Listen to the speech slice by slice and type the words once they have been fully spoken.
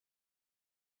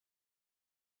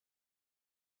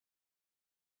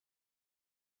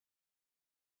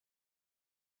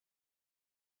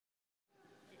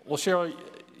Well, Cheryl,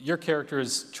 your character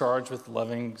is charged with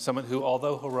loving someone who,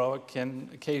 although heroic, can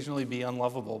occasionally be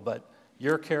unlovable. But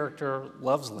your character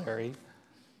loves Larry,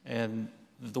 and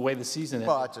the way the season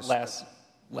ended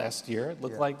last year, it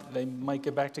looked like they might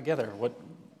get back together.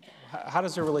 How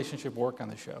does their relationship work on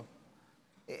the show?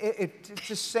 It's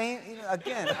the same, you know,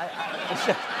 again, you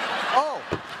can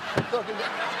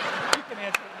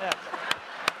answer that.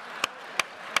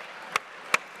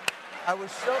 I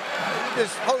was so,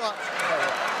 just, hold on.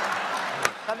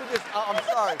 Let me just, I'm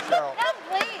sorry, Cheryl. No,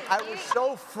 please. I was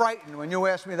so frightened when you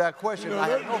asked me that question. I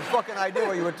had no fucking idea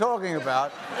what you were talking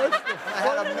about. I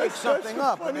had to make something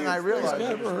up, and then I realized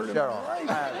it was Cheryl.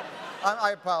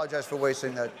 I apologize for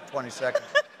wasting that 20 seconds.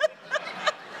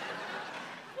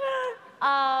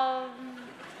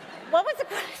 What was the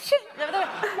question?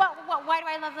 Why do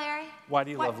I love Larry? Why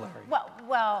do you love Larry?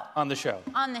 Well, on the show.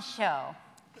 On the show.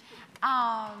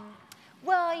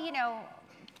 Well, you know.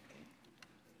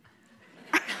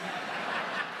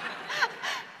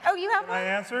 Oh, you have one? Can I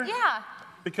answer? Yeah.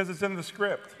 Because it's in the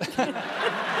script.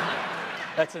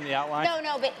 That's in the outline?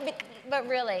 No, but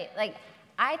really, like,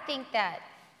 I think that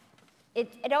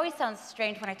it always sounds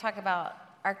strange when I talk about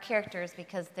our characters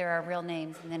because there are real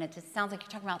names, and then it just sounds like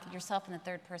you're talking about yourself in the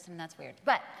third person, and that's weird.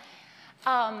 But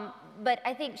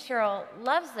I think Cheryl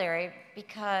loves Larry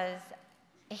because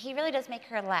he really does make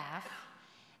her laugh.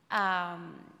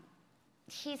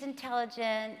 He's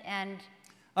intelligent and...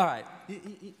 All right. You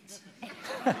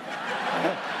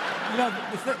know,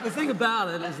 the thing about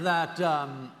it is that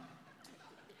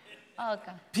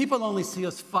people only see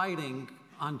us fighting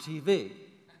on TV.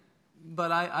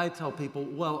 But I tell people,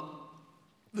 well,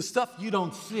 the stuff you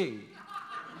don't see,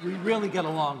 we really get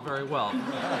along very well.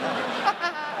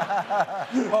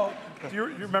 Well, do you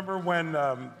remember when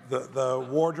the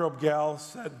wardrobe gal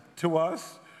said to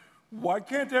us, why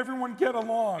can't everyone get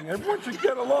along? Everyone should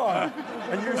get along.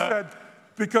 And you said,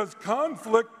 because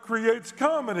conflict creates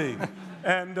comedy.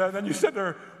 And then you said to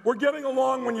her, we're getting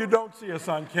along when you don't see us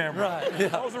on camera. Right, yeah.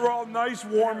 Those are all nice,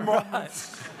 warm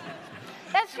moments.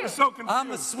 That's true. So I'm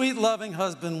a sweet, loving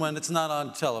husband when it's not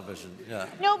on television. Yeah.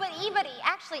 No, but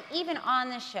actually, even on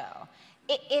the show,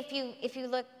 if you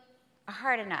look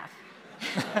hard enough,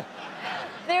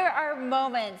 there are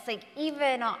moments, like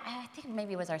even I think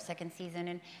maybe it was our second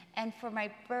season, and for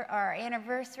our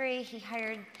anniversary, he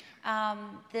hired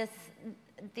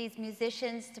these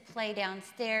musicians to play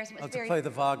downstairs. It was to play the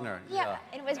Wagner. Yeah,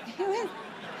 it was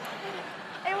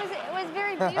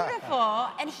very beautiful,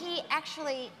 and he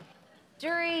actually.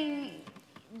 During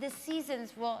the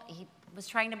seasons, well, he was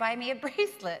trying to buy me a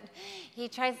bracelet. He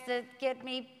tries to get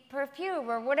me perfume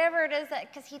or whatever it is,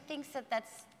 because he thinks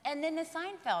that's, and then the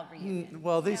Seinfeld reunion.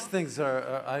 Well, these things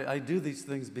are, I do these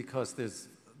things because there's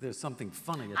something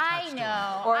funny attached to it. I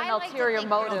know. Or an ulterior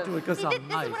motive. I don't do it because I'm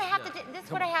nice. This is what I have to do. This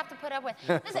is what I have to put up with.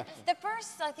 Listen, the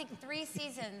first, I think, 3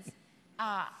 seasons.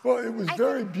 Well, it was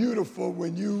very beautiful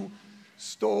when you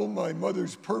stole my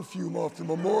mother's perfume off the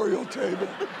memorial table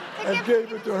and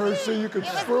gave it to her so you could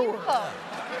screw her.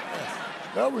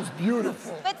 That was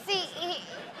beautiful. But see,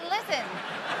 listen,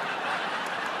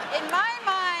 in my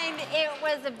mind, it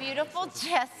was a beautiful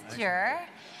gesture.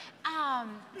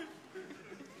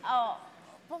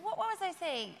 But what was I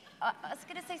saying? I was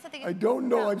going to say something. I don't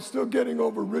know. I'm still getting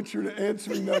over Richard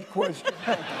answering that question.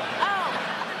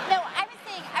 No, I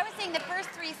was saying the first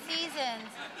 3 seasons,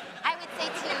 I would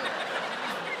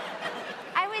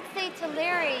say to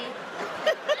Larry,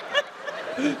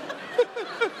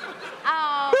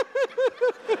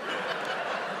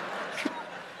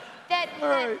 that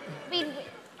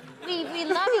we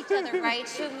love each other, right?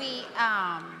 Should we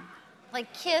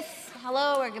like kiss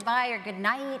hello or goodbye or good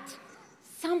night?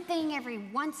 Something every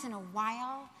once in a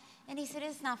while? And he said,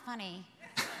 it's not funny.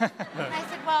 And I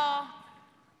said, well,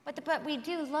 but we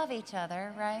do love each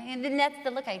other, right? And then that's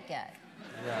the look I get.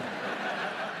 Yeah.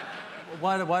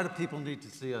 Why do people need to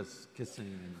see us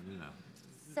kissing? You know.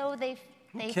 So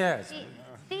Who cares?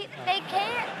 They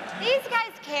care. These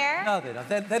guys care. No, they don't.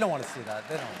 They don't want to see that.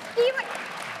 They don't.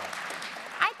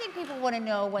 I think people want to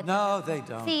know what. No, they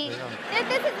don't. See, they don't.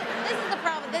 This is the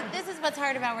problem. This is what's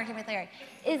hard about working with Larry.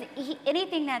 Is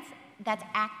anything that's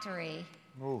actory.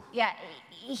 Ooh. Yeah,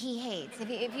 he hates.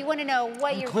 If you want to know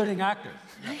what including actors.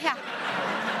 Yeah.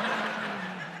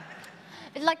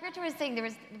 Like Richard was saying,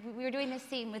 we were doing this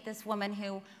scene with this woman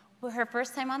who, her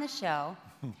first time on the show,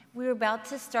 we were about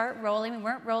to start rolling. We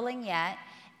weren't rolling yet,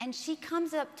 and she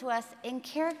comes up to us in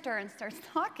character and starts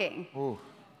talking. Ooh.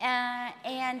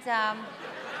 And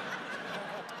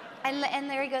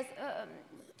Larry goes,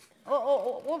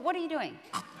 what are you doing?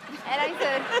 And I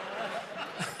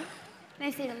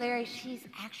said to Larry, she's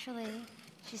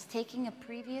She's taking a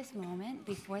previous moment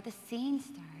before the scene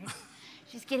starts.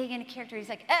 She's getting into character. He's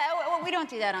like, oh, well, we don't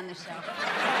do that on the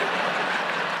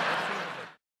show.